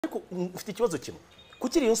ariko ufite ikibazo kimwe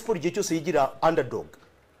kuki Rayonsport igihe cyose yigira underdog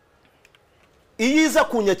iyiza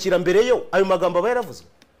kunyakira mbere yo ayo magambo aba yaravuze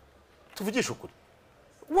tuvugisha ukuri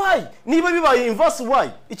why niba bibaye inverse why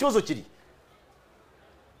ikibazo kiri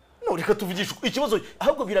no reka tuvugisha ikibazo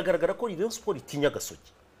ahubwo biragaragara ko Rayonsport itinya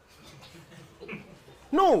Gasogi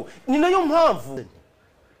no ni nayo mpamvu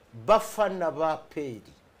bafana ba peri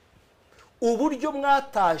uburyo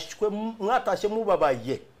mwatashye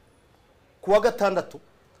mubabaye kuwa gatandatu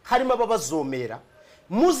harimo ababazomera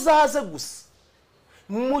muzaze gusa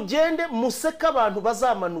mugende museka abantu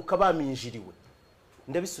bazamanuka baminjiriwe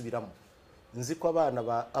ndabisubiramo nzi ko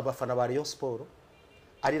abafana ba Rayonsport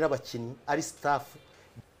ari n'abakinnyi ari staff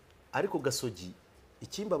ariko Gasogi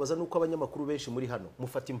ikimbabaza nuko abanyamakuru benshi muri hano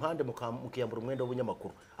mufata impande mukiyambura umwenda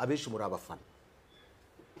w'ubunyamakuru abenshi muri abafana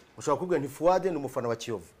ushobora kubwira nti Fuade ni umufana wa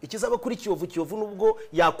Kiyovu ikizaba kuri Kiyovu nubwo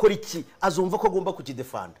yakora iki azumva ko agomba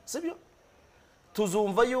kukidefanda sibyo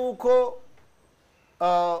tuzumva yuko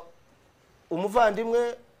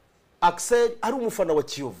umuvandimwe Axel ari umufana wa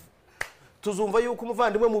Kiyovu tuzumva yuko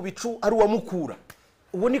umuvandimwe mu bicu ari uwa Mukura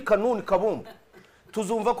ubu ni kanuni kabumba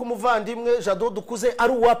tuzumva ko umuvandimwe Jado Dukuze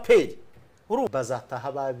ari uwa Peri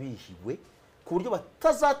bazataha babihiwe ku buryo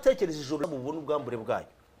batazatekereza ijoro mu buntu bwambure bwayo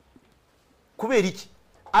kubera iki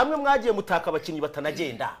amwe mwagiye mutaka abakinnyi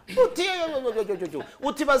batanagenda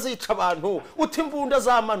uti bazica abantu uti mbunda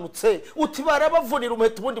zamanutse uti barabavunira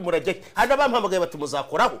umuheto ubundi murajye hana bampamagaye bati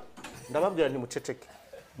muzakoraho ndababwira nti muceceke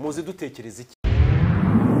muzi dutekereza iki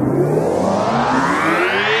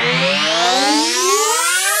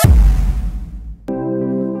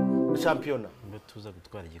championa tuza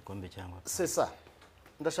gutwara igikombe cyangwa sesa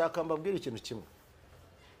ndashaka mbabwira ikintu kimwe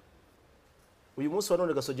uyu munsi wa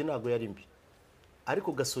none Gasogi ntago yari mbi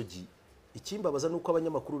ariko Gasogi ikimbabaza nuko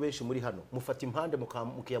abanyamakuru benshi muri hano mufata impande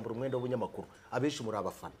mukiyambura umwenda w'ubunyamakuru abenshi muri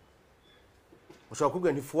abafana ushobora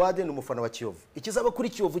kubwira nti Fuade ni umufana wa Kiyovu ikizaba kuri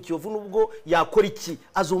Kiyovu nubwo yakora iki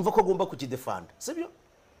azumva ko agomba kukidefanda sibyo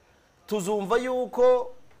tuzumva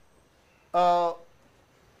yuko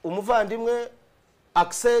umuvandimwe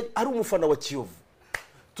Axel ari umufana wa Kiyovu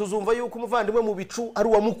tuzumva yuko umuvandimwe mu bicu ari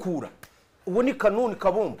uwa Mukura ubu ni kanuni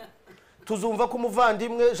kabumba tuzumva ko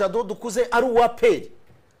umuvandimwe Jado Dukuze ari uwa Peri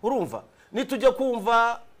urumva nitujya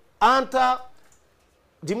kumva anta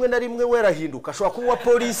rimwe na rimwe werahinduka ashobora kuba uwa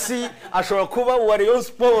polisi ashobora kuba uwa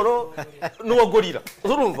Rayonsport n'uwa Gorira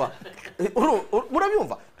urumva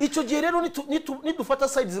murabyumva icyo gihe rero nidufata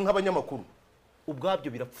sides nk'abanyamakuru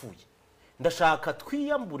ubwabyo birapfuye ndashaka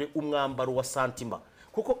twiyambure umwambaro wa santima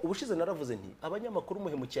kuko ubushize naravuze nti abanyamakuru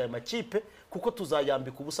muhemukiye amakipe kuko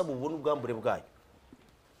tuzayambika ubusa mu buntu bwambure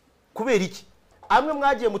kubera iki amwe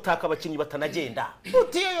mwagiye mutaka abakinnyi batanagenda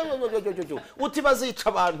uti bazica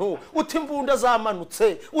abantu uti mbunda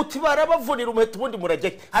zamanutse uti barabavunira umuheto ubundi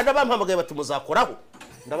murajye hana bampamagaye bati muzakoraho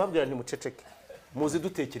ndababwira nti muceceke muzi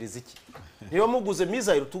dutekereza iki niba muguze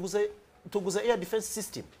missile tuguze air defense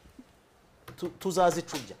system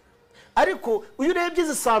tuzazicubya ariko uyu urebye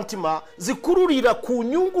izi santima zikururira ku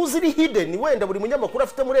nyungu ziri hidden wenda buri munyamakuru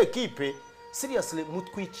afite muri equipe seriously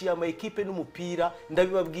mutwikiye ama equipe n'umupira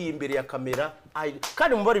ndabibabwiye imbere ya kamera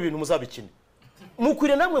kandi mubari ibintu muzabikina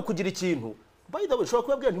mukwire namwe kugira ikintu by the way shobora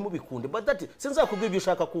kubabwira ntimubikunde but that sinzakubwira ibyo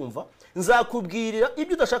ushaka kumva nzakubwirira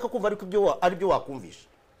ibyo udashaka kumva ariko ibyo ari byo wakumvisha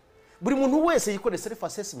buri muntu wese yikore self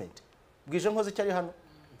assessment bwije nkoze iki ari hano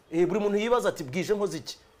buri muntu yibaza ati bwije nkoze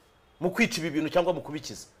iki mu kwica ibi bintu cyangwa mu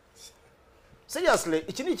kubikiza seriously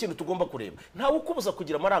iki ni ikintu tugomba kureba ntawe ukubuza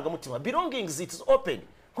kugira amarangamutima belongings it is open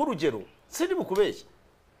nk'urugero sindi bukubeshye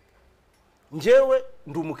njyewe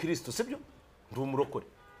ndi umukristo sibyo ndi umurokore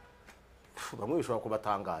bamwe bishobora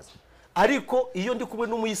kubatangaza ariko iyo ndi kumwe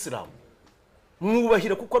n'umuyisilamu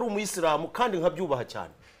mwubahira kuko ari umuyisilamu kandi nkabyubaha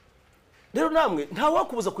cyane rero namwe ntawe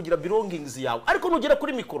wakubuza kugira belongings yawe ariko nugera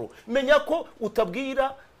kuri mikoro menya ko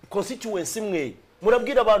utabwira constituency imwe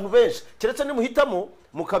murabwira abantu benshi keretse nimuhitamo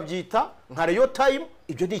mukabyita nka Rayon time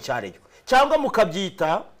ibyo ni icyareyo cyangwa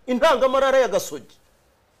mukabyita intangamarara ya Gasogi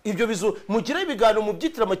ibyo bizo mugira ibiganiro mu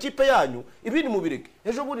byitira amakipe yanyu ibindi mubireke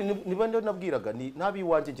ejo buri niba nabwiraga ni nabi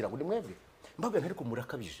wanje ngira ngo ni mwebwe mbabwe ariko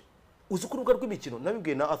murakabije uzi ko urubuga rw'imikino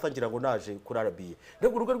nabibwiye na athangira ngo naje kuri Arabiye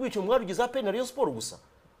rego urubuga rw'imikino mwarugize apena Rayonsport gusa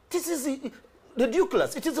this is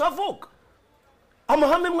ridiculous it is havoc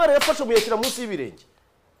amahame mwara yafashe muyakira munsi y'ibirenge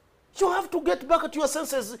you have to get back to your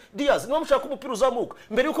senses dears niba mushaka umupira uzamuka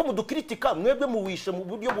mbere yuko mudukritika mwebwe muwishe mu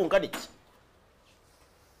buryo bungana iki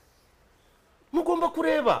mugomba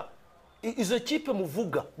kureba izo kipe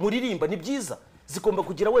muvuga muririmba ni byiza zigomba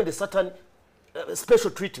kugira wende Satan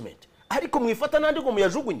special treatment ariko mwifata nandi ngo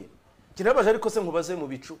muyajugunye kirabaje ariko se nkubaze mu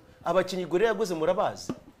bicu abakinyi gore yaguze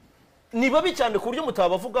murabazi ni babi cyane ku buryo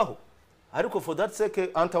mutabavugaho ariko for that sake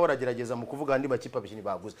anta waragerageza mu kuvuga andi makipe abikini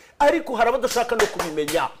baguze ariko harabadashaka no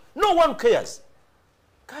kubimenya no one cares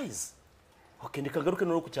guys okay ndikagaruke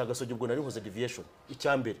no ku cya Gasogi ubwo nari nkoze deviation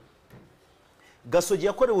icyambere Gasogi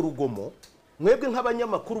yakorewe urugomo mwebwe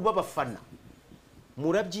nk'abanyamakuru b'abafana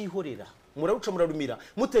murabyihorera muraruca murarumira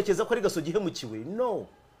mutekeza ko ari Gasogi hemukiwe no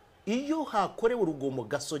iyo hakorewe urugomo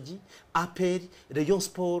Gasogi APR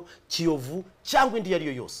Rayonsport Kiyovu cyangwa indi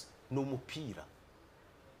yariyo yose ni umupira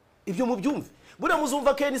ibyo mubyumve bura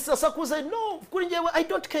muzumva Ken sasakuze no kuri ngewe I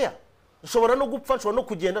don't care ushobora no gupfa ushobora no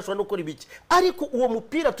kugenda ushobora no gukora ibiki ariko uwo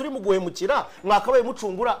mupira turi mu guhemukira mwakabaye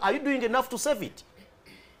mucungura are you doing enough to save it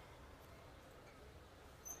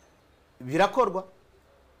birakorwa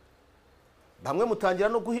bamwe mutangira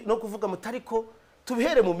no kuvuga mutariko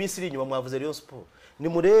tubihere mu minsi iri inyuma mwavuze Rayonsport ni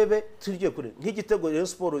murebe turigiye kure nk'igitego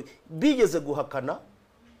Rayonsport bigeze guhakana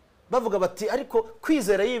bavuga bati ariko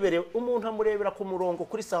kwizera yibereye umuntu amurebera ku murongo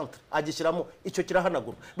kuri centre agishyiramo icyo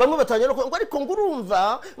kirahanagura bamwe batangira ngo ariko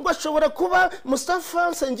ngurumva ngo ashobora kuba Mustafa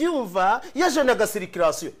Nsengiyumva yaje na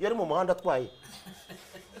gasirikirasiyo yari mu muhanda atwaye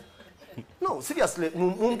no seriously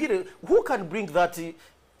mumbwire who can bring that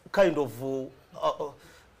kind of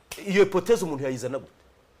iyo hypothèse umuntu yayizana gute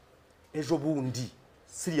ejo bundi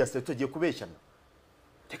seriously tugiye kubeshyana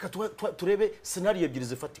reka turebe scenario ebyiri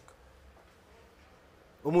zifatika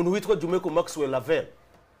umuntu witwa Jumeko Maxwell Lavel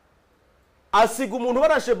asiga umuntu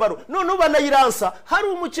barashe baro none banayiransa hari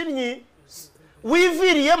umukinnyi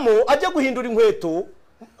wiviriyemo ajya guhindura inkweto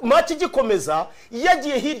match igikomeza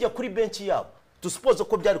yagiye hirya kuri bench yabo to suppose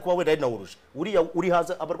ko byari kuba wenda nawuruje uri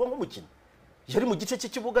haza abarwa nk'umukinnyi yari mu gice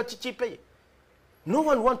cy'ikibuga cy'ikipe ye no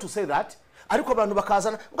one want to say that ariko abantu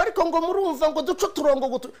bakazana ngo ariko ngo murumva ngo duco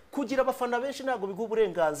turongo kugira abafana benshi ntago biguha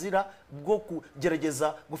uburenganzira bwo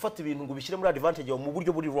kugerageza gufata ibintu ngo bishyire muri advantage mu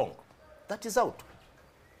buryo buri wrong that is out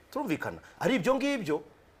turumvikana ari ibyo ngibyo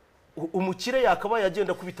umukire yakaba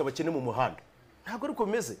yagenda kubita abakene mu muhanda ntago ariko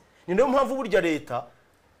bimeze ni nayo mpamvu burya leta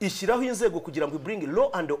ishyiraho inzego kugira ngo bring law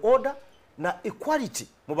and order na equality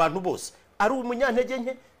mu bantu bose ari umunyantege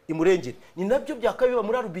nke imurengere ni nabyo byakabiba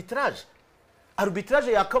muri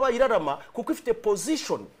arbitrage yakaba irarama kuko ifite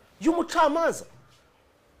position y'umucamanza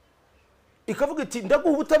ikavuga iti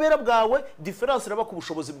ndaguha ubutabera bwawe difference raba ku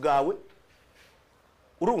bushobozi bwawe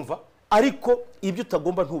urumva ariko ibyo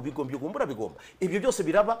utagomba ntubigomba ugombora bigomba ibyo byose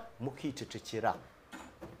biraba mukicecekera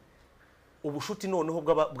ubushuti noneho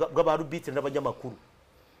bw'abarubitre n'abanyamakuru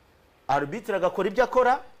arbitre agakora ibyo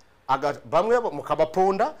akora bamwe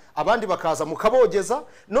mukabaponda abandi bakaza mukabogeza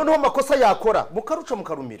noneho makosa yakora mukaruca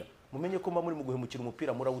mukarumira mumenye ko muri mu guhemukira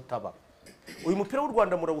umupira murawutaba uyu mupira w'u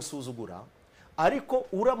Rwanda murawusuzugura ariko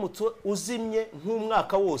uramutse uzimye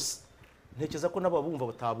nk'umwaka wose ntekeza ko n'ababumva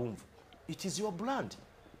batabumva it is your brand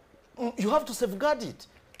you have to safeguard it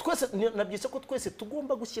twese nabyise ko twese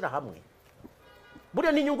tugomba gushyira hamwe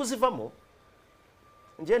buriya n'inyungu zivamo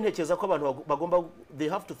ngiye ntekeza ko abantu bagomba they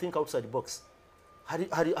have to think outside the box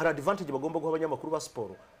hari advantage bagomba guha abanyamakuru ba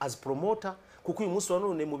siporo as promoter kuko uyu munsi wa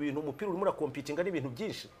none mu bintu umupira urimo urakompitinga n'ibintu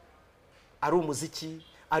byinshi ari umuziki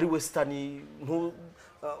ari western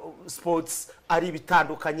sports ari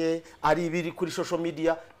bitandukanye ari biri kuri social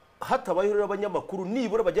media hatabayeho abanyamakuru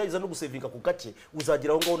nibura bajyayiza no gusevinga ku gake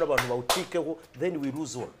uzagira aho ngaho n'abantu bawutikeho then we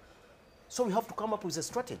lose all so we have to come up with a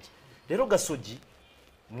strategy rero Gasogi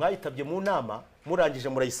mwayitabye mu nama murangije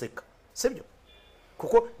murayiseka sibyo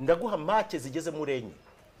kuko ndaguha match zigeze murenye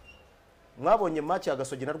mwabonye match ya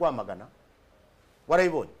Gasogi na Rwamagana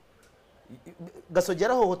warayibonye Gasogi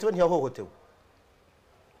yarahohotewe ntiyahohotewe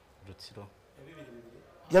Rutsiro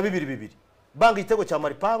ya bibiri banga igitego cya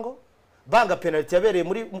Maripango banga penalty yabereye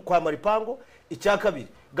muri kwa Maripango icya kabiri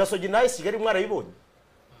Gasogi nayo Kigali mwarayibonye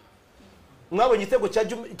mwabonye igitego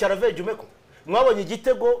cya Ravage Jumeko mwabonye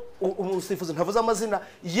igitego umusifuzi ntavuze amazina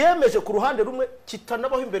yemeje ku ruhande rumwe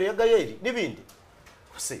kitanabaho imbere ya Gayeri nibindi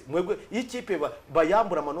se mwebwe ikipe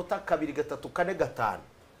bayambura amanota 2 3 4 5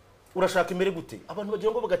 urashaka imere gute abantu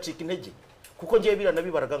bagira ngo bagacika intege kuko ngiye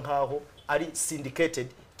biranabibaraga nkaho ari syndicated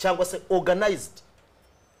cyangwa se organized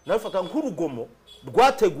nafata nk'urugomo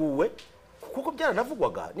rwateguwe kuko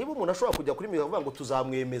byaranavugwaga niba umuntu ashobora kujya kuri miga avuga ngo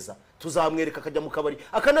tuzamwemeza tuzamwereka akajya mu kabari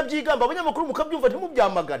akanabyigamba abanyamakuru mukabyumva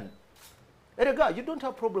ntimubyamagane erega you don't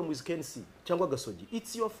have problem with KNC cyangwa Gasogi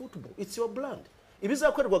it's your football it's your brand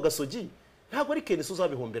ibizakorerwa Gasogi ntabwo ari KNC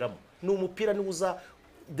uzabihomberamo ni umupira ni uza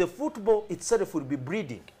the football itself will be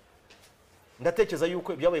breeding ndatekereza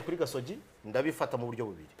yuko byabaye kuri Gasogi ndabifata mu buryo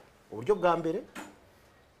bubiri uburyo bwa mbere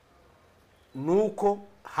nuko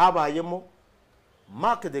habayemo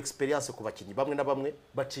market experience ku bakinyi bamwe na bamwe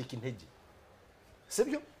bacika intege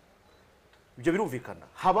sibyo ibyo birumvikana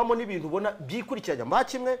habamo n'ibintu ubona byikurikiranya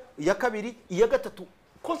match imwe iya kabiri iya gatatu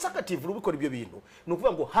consecutive rubikora ibyo bintu ni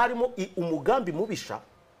ukuvuga ngo harimo umugambi mubisha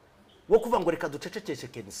wo kuvuga ngo reka ducecekeshe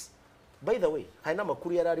Kenisi. By the way, hari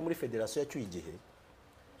n'amakuru yari ari muri federation yacyuye igihe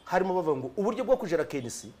harimo bavuga ngo uburyo bwo kujera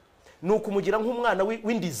Kenisi ni ukumugira nk'umwana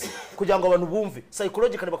w'indizi kugira ngo abantu bumve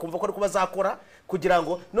psychologically bakumva ko ari kubazakora kugira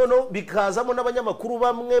ngo noneho bikazamo n'abanyamakuru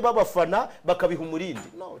bamwe babafana bakabiha umurindi.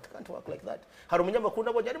 No, it can't work like that. Hari umunyamakuru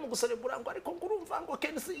nabonye ari mu guserebura ngo ariko ngurumva ngo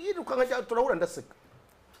Kenisi yiruka nkajya turahura ndaseka.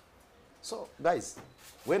 So guys,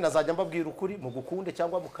 we nazajya mbabwira ukuri mu gukunde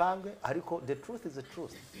cyangwa mukange ariko the truth is the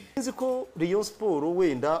truth. Nzi ko Rayonsport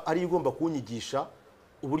wenda ari igomba kunyigisha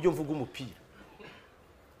uburyo mvuga umupira.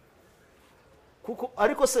 Kuko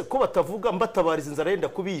ariko se ko batavuga mbatabariza inzara yenda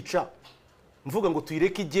kubica mvuga ngo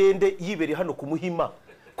tuyireke igende yibere hano ku Muhima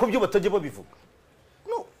ko byo batajye babivuga.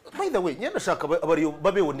 No, by the way, nyenda shaka abari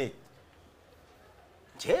babewone.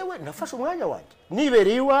 Jewe nafashe umwanya wanjye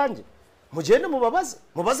nibereye iwanjye. Mugende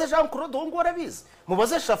mubaze Jean Claude ngo arabizi,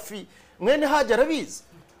 mubaze Shafi mwene Haje arabizi,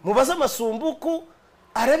 mubaze Masumbuku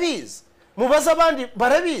arabizi, mubaze abandi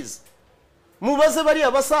barabizi, mubaze bari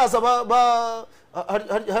abasaza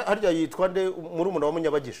harya yitwa nde muri umuntu wa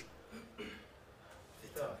Munyabagisha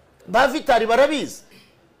ba Vitali barabizi.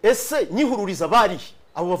 Ese nyihururiza bari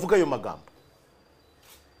abo bavuga ayo magambo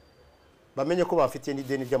bamenye ko bafitiye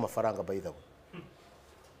n'ideni ry'amafaranga by the way,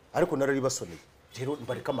 ariko narari basoneye rero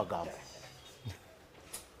mbareka amagambo.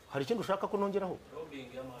 Hari ikintu ushaka ko nongeraho?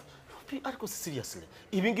 Ariko seriously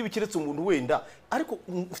ibi ngibi kiretse umuntu wenda ariko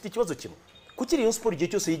ufite ikibazo kimwe kuki Rayonsport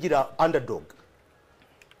igihe cyose yigira underdog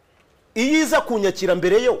iyiza kunyakira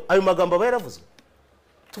mbere yo ayo magambo aba yaravuzwe.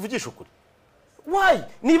 Tuvugisha ukuri, why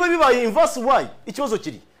niba bibaye inverse why ikibazo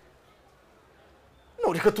kiri?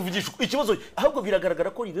 No, reka tuvugisha ikibazo ahubwo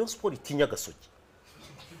biragaragara ko Rayonsport itinya Gasogi.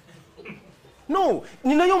 No,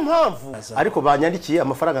 ni nayo mpamvu ariko banyandikiye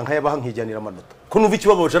amafaranga nkayabaha nkijyanira amanota ko numva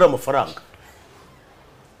ikibabaje ari amafaranga.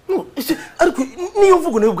 No, ariko niyo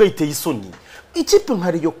mvugo nayo bwayiteye isoni ikipe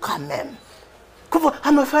nka Rayon kameme kuva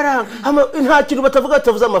amafaranga nta kintu batavuga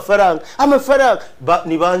batavuza amafaranga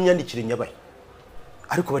ni banyandikire nyabaye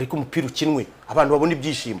ariko bari ku mupira ukinwe abantu babona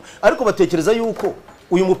ibyishimo ariko batekereza yuko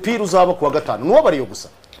uyu mupira uzaba kuwa gatanu nuwo bariyo gusa.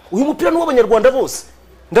 Uyu mupira nuwo abanyarwanda bose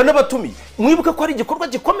ndanabatumiye mwibuke ko ari igikorwa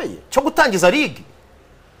gikomeye cyo gutangiza ligue.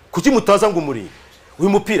 Kuki mutaza ngo umurire uyu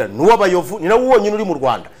mupira nuwo abayovu ni nawo wonyine uri mu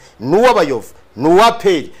Rwanda, nuwo abayovu nuwo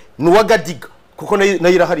aperi nuwo Gadiga kuko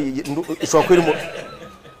nayira hari ishobora kwirimo.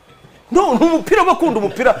 No, umupira bakunda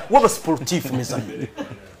umupira w'aba sportif mezanye.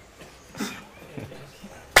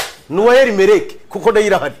 Nuwo yari mereke kuko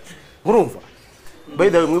nayira hari. Murumva? By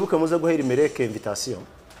the way, mwibuke muze guhera mereke invitation.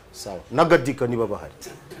 Sawa. Nagadiga niba bahari.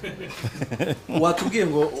 Watubwiye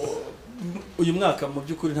ngo uyu mwaka mu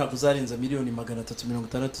by'ukuri ntabwo uzarenza miliyoni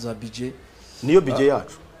 360 za budget. Niyo budget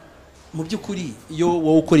yacu. Mu by'ukuri iyo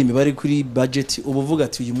wowe ukora imibare kuri budget ubuvuga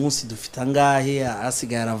ati uyu munsi dufite angahe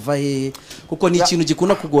asigaye aravahe kuko ni ikintu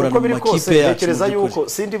gikunda kugorana mu makipe yacu. Tekereza yuko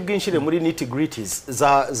sindi bwinshire muri nitty gritties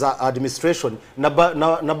za administration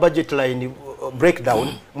na budget line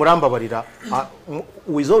breakdown murambabarira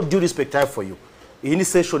with all due respect I for you. Iyi ni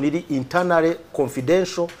session iri internally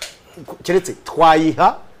confidential keretse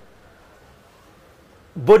twayiha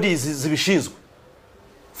bodies zibishinzwe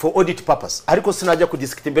for audit purpose ariko sinajya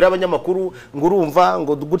kudiskita imbere y'abanyamakuru ngo urumva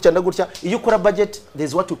ngo gutya ndagutya. Iyo ukora budget there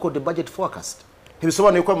is what we call the budget forecast.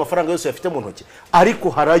 Ntibisobanuye ko amafaranga yose yafite mu ntoki ariko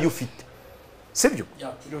harayo ufite, sibyo?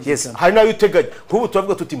 Yes, hari nayo uteganya. Nk'ubu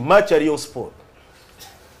tuvuga tuti match ya Rayonsport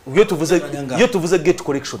iyo tuvuze gate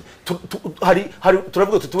collection hari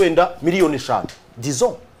turavuga tuti wenda miliyoni 5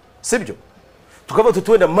 disons, sibyo? Tukavuga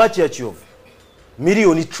tuti wenda match ya Kiyovu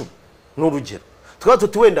miliyoni 10 n'urugero. Tukavuga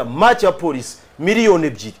tuti wenda match ya Police miliyoni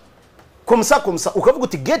 2 komsa ukavuga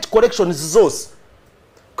uti gate collections zose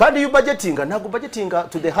kandi you budgetinga ntago budgetinga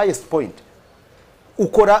to the highest point.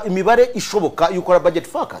 Ukora imibare ishoboka ukora budget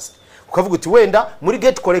forecast ukavuga uti wenda muri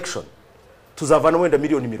gate collection tuzavana wenda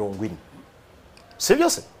miliyoni 40. Sibyo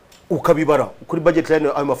se ukabibara kuri budget line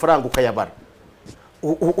ayo mafaranga ukayabara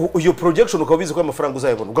iyo projection ukabizi ko amafaranga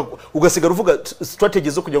uzayabona ugasigara uvuga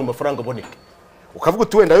strategies zo kugira ngo amafaranga aboneke ukavuga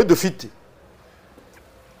uti wenda yo dufite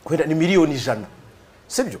kwenda ni miliyoni 100.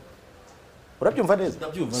 Sibyo? Urabyumva neza?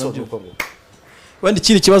 Ndabyumva. Wenda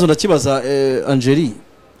ikindi kibazo ndakibaza Angeli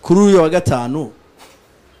kuri uyu wa gatanu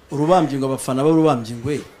urubambye ngo abafana b'urubambye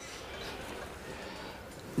ngwe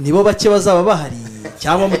nibo bake bazaba bahari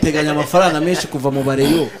cyangwa muteganya amafaranga menshi kuva mu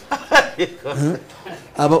bareyo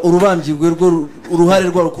aba urubambye ngwe rwo uruhare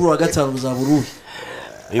rwa rukuru wa gatanu ruzaba uruhe?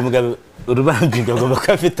 Uyu mugabo urubambye ngo agomba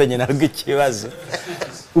kwafitanye nabwo ikibazo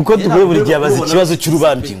uko tugoye buri gihe abaza ikibazo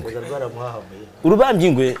cy'urubambye ngwe.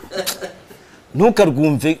 Urubambye ngwe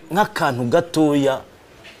ntukarwumve nk'akantu gatoya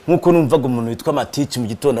nkuko numvaga umuntu witwa Matici mu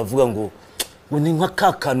gitondo avuga ngo ni nka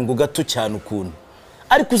kakantu ngo gato cyane ukuntu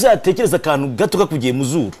ariko uzatekereza akantu gato kakugiye mu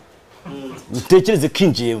zuru utekereze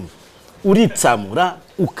kinjiyemo uritsamura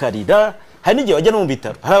ukarira hari n'igihe wajya no mu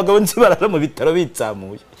bitaro hari abagabo nzi barara mu bitaro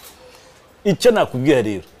bitsamuye icyo nakubwira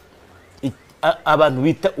rero abantu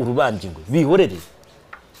bita urubangingo bihorere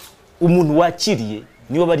umuntu wakiriye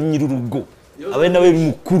niwe bari nyirurugo abaye nawe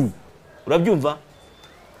mukuru urabyumva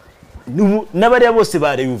n'abariya bose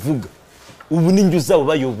barebivuga ubu ninjye uzabo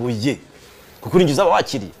bayoboye kuko ninjye uzabo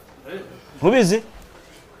wakiriye ntubizi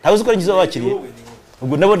ntawe uzi ko ninjye uzabo wakiriye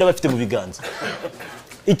ubwo nabo ndabafite mu biganza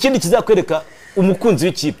ikindi kizakwereka umukunzi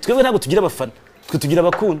w'ikipe twebwe ntabwo tugira abafana twe tugira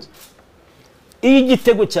abakunzi iyo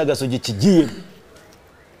igitego cya Gasogi kigiye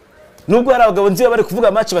nubwo hari abagabo nzi bari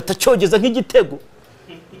kuvuga match batacyogeza nk'igitego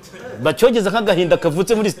bacyogeza nk'agahinda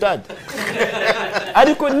kavutse muri stade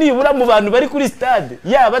ariko nibura mu bantu bari kuri stade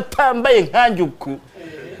yaba atambaye nkanjuku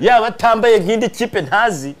yaba atambaye nk'indi kipe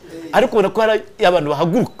ntazi ariko ubona ko hari abantu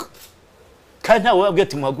bahaguruka kandi ntawe wabwiye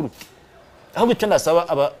ati muhaguruke ahubwo icyo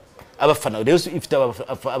nasaba abafana rero ifite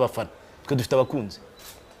abafana twe dufite abakunzi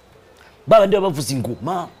babandi bavuza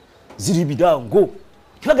ingoma ziri birango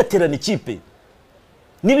ntibagaterana ikipe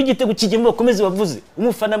niba igitego kijyemo bakomeze bavuze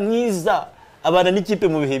umufana mwiza abana n'ikipe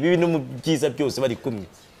mu bihe bibi no mu byiza byose bari kumwe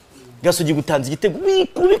Gasogi gutanza igitego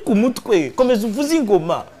wikubi ku mutwe komeza uvuze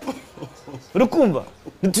ingoma urukumva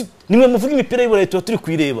nimwe muvuga imipira y'Iburayi tuba turi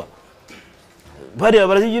kuyireba bariya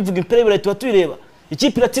barayivuga imipira y'Iburayi tuba tuyireba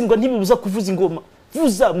ikipe iratsindwa ntibibuza kuvuza ingoma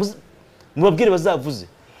vuza mubabwire bazavuze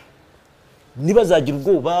nibazagira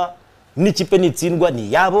ubwoba n'ikipe nitsindwa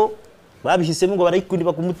ni yabo babihisemo ngo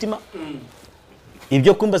barayikundira ku mutima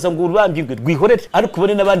ibyo kumbaza ngo urubambirwe rwihorere ariko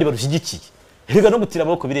ubone n'abandi barushyigikiye rega no gutira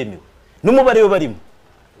amaboko biremewe n'umubare we barimo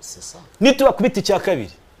nituba kubita icya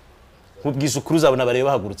kabiri nkubwiza ukuri uzabona bareba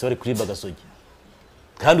bahagurutse bari kuri Gasogi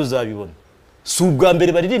kandi uzabibona si ubwa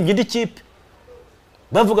mbere baririmbye indi kipe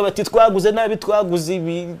bavuga bati twaguze nabi twaguze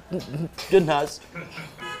ibyo ntazi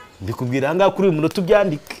mbikubwira aha ngaha kuri uyu munota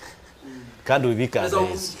ubyandike kandi ubibikaze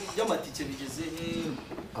neza by'amatike bigeze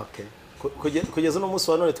okay kugeza no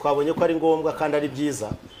munsi wa none twabonye ko ari ngombwa kandi ari byiza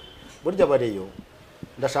burya bareyo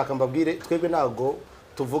ndashaka mbabwire twebwe nago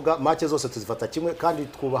tuvuga match zose tuzifata kimwe kandi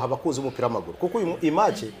twubaha abakuzi umupira w'amaguru kuko iyi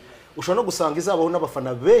match ushobora no gusanga izabaho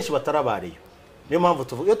n'abafana benshi batarabareyo niyo mpamvu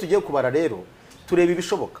tuvuga iyo tugiye kubara rero tureba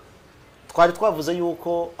ibishoboka twari twavuze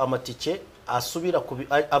yuko amatike asubira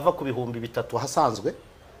ava ku bihumbi 3 hasanzwe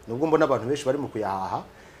nubwo mbona abantu benshi bari mu kuyahaha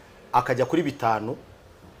akajya kuri 5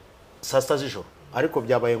 saa sita z'ijoro ariko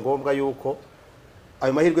byabaye ngombwa yuko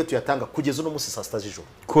ayo mahirwe tuyatanga kugeza uno munsi saa sita z'ijoro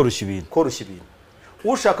koroshya ibintu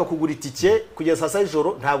ushaka kugura itike kugeza saa sita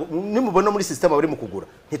z'ijoro ntabwo nimubona muri system bari mu kugura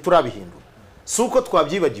ntiturabihindura suko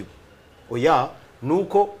twabyibagiwe oya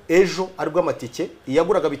nuko ejo aribwo amatike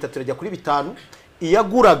iyaguraga 3 rajya kuri 5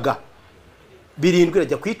 iyaguraga 7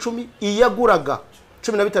 rajya ku 10 iyaguraga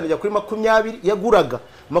 15 rajya kuri 20 iyaguraga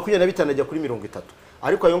 25 rajya kuri 30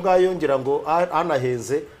 ariko ayo ngayo ngira ngo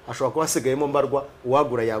anahenze ashobora kuba hasigayemo mbarwa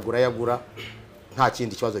uwagura yagura nta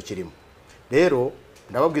kindi kibazo kirimo rero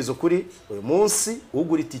ndababwiza ukuri uyu munsi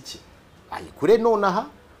ugura itike ayikure nonaha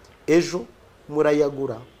ejo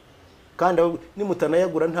murayagura kandi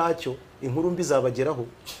nimutanayagura ntacyo inkuru mbi zabageraho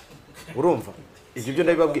urumva ibyo byo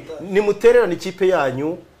ndabibabwiye nimutererana ikipe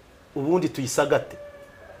yanyu ubundi tuyisagate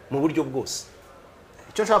mu buryo bwose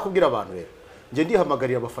icyo nshaka kubwira abantu rero nge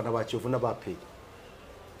ndihamagarira abafana ba Kiyovu n'abaperi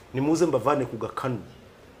nimuze mbavane ku gakanu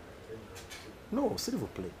no s'il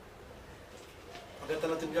vous plaît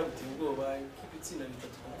agatandatu byagutiye ubwoba k'ibitsina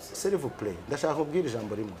bitatu s'il vous plaît ndashaka kubwira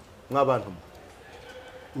ijambo rimwe mwabantu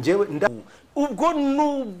njewe ubwo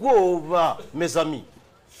nubwoba mes amis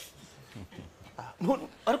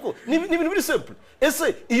ariko ni ibintu biri simple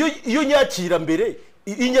ese iyo nyakira mbere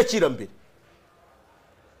inyakira mbere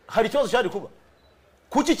hari ikibazo cyari kuba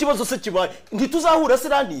kuki ikibazo se kibaye ntituzahura se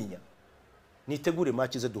rantinya nitegure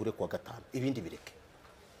match ze duhure kwa gatanu ibindi bireke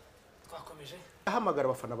twakomeje ahamagara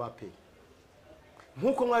abafana ba pe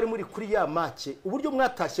nkuko mwari muri kuri ya match uburyo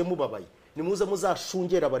mwatashye mubabaye nimuze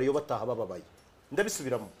muzashungera bariyo bataha bababaye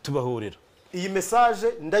ndabisubiramo tubahurira iyi message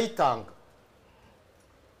ndayitanga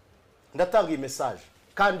ndatanga iyi message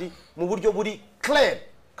kandi mu buryo buri clair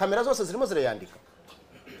kamera zose zirimo zirayandika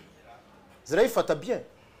zirayifata bien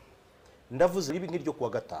ndavuze ibi ngiryo kuwa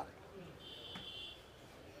gatanu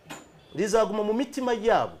rizaguma mu mitima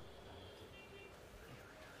yabo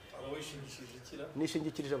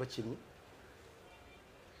nishingikirije abakinnyi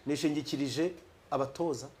nishingikirije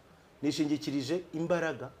abatoza nishingikirije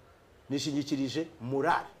imbaraga nishingikirije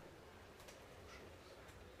morale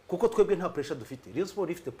kuko twebwe nta pressure dufite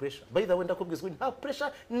Rayonsport ifite pressure by the way ndakubwizwa nta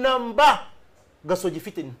pressure namba Gasogi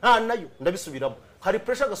ifite nta nayo ndabisubiramo hari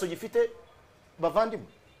pressure Gasogi ifite bavandimwe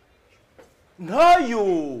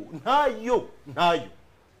ntayo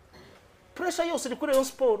pressure yose iri kuri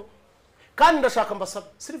Rayonsport kandi ndashaka mbasaba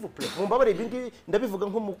s'il vous plaît mumbabare ibindi ndabivuga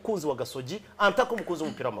nk'umukunzi wa Gasogi antako umukunzi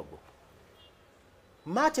w'umupira w'amaguru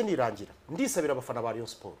match nirangira ndisabira abafana ba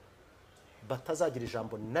Rayonsport batazagira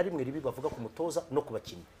ijambo na rimwe ribi bavuga ku mutoza no ku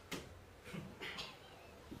bakinnyi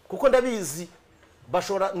kuko ndabizi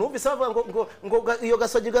bashora numvise bavuga ngo iyo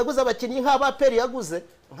Gasogi gaguze abakinnyi nk'abaperi yaguze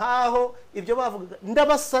nkaho ibyo bavuga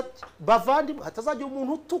ndabasabye bavandimwe hatazagira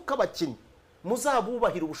umuntu utuka abakinnyi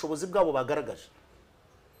muzabubahira ubushobozi bwabo bagaragaje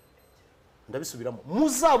ndabisubiramo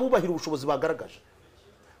muzabubahira ubushobozi bagaragaje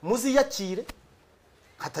muziyakire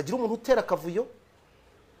hatagira umuntu utera akavuyo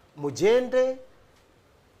mugende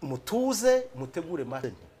mutuze mutegure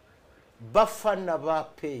match bafana ba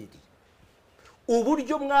peri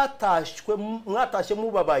uburyo mwatashye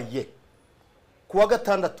mubabaye kuwa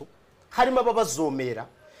gatandatu harimo ababazomera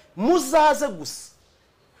muzaze gusa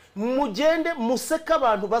mugende museka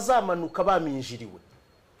abantu bazamanuka baminjiriwe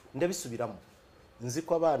ndabisubiramo nzi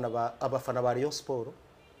ko abafana ba Rayonsport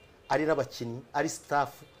ari n'abakinnyi ari staff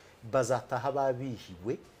bazataha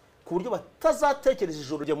babihiwe ku buryo batazatekereza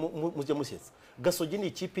ijoro mujye musetsa Gasogi ni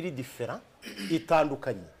ikipe iri different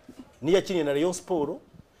itandukanye niyakinye na Rayonsport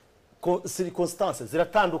circonstances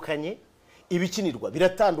ziratandukanye ibikinirwa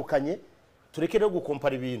biratandukanye tureke no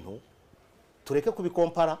gukompara ibintu tureke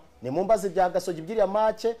kubikompara ne mumbaze bya Gasogi byiriya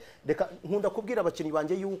match reka nkunda kubwira abakinnyi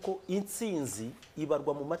banje yuko intsinzi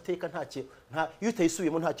ibarwa mu mateka nta iyo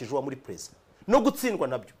utayisubiyemo nta kijuwa muri press no gutsindwa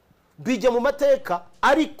nabyo bijya mu mateka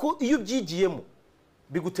ariko iyo byigiyemo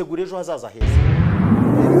bigutegura ejo hazaza heza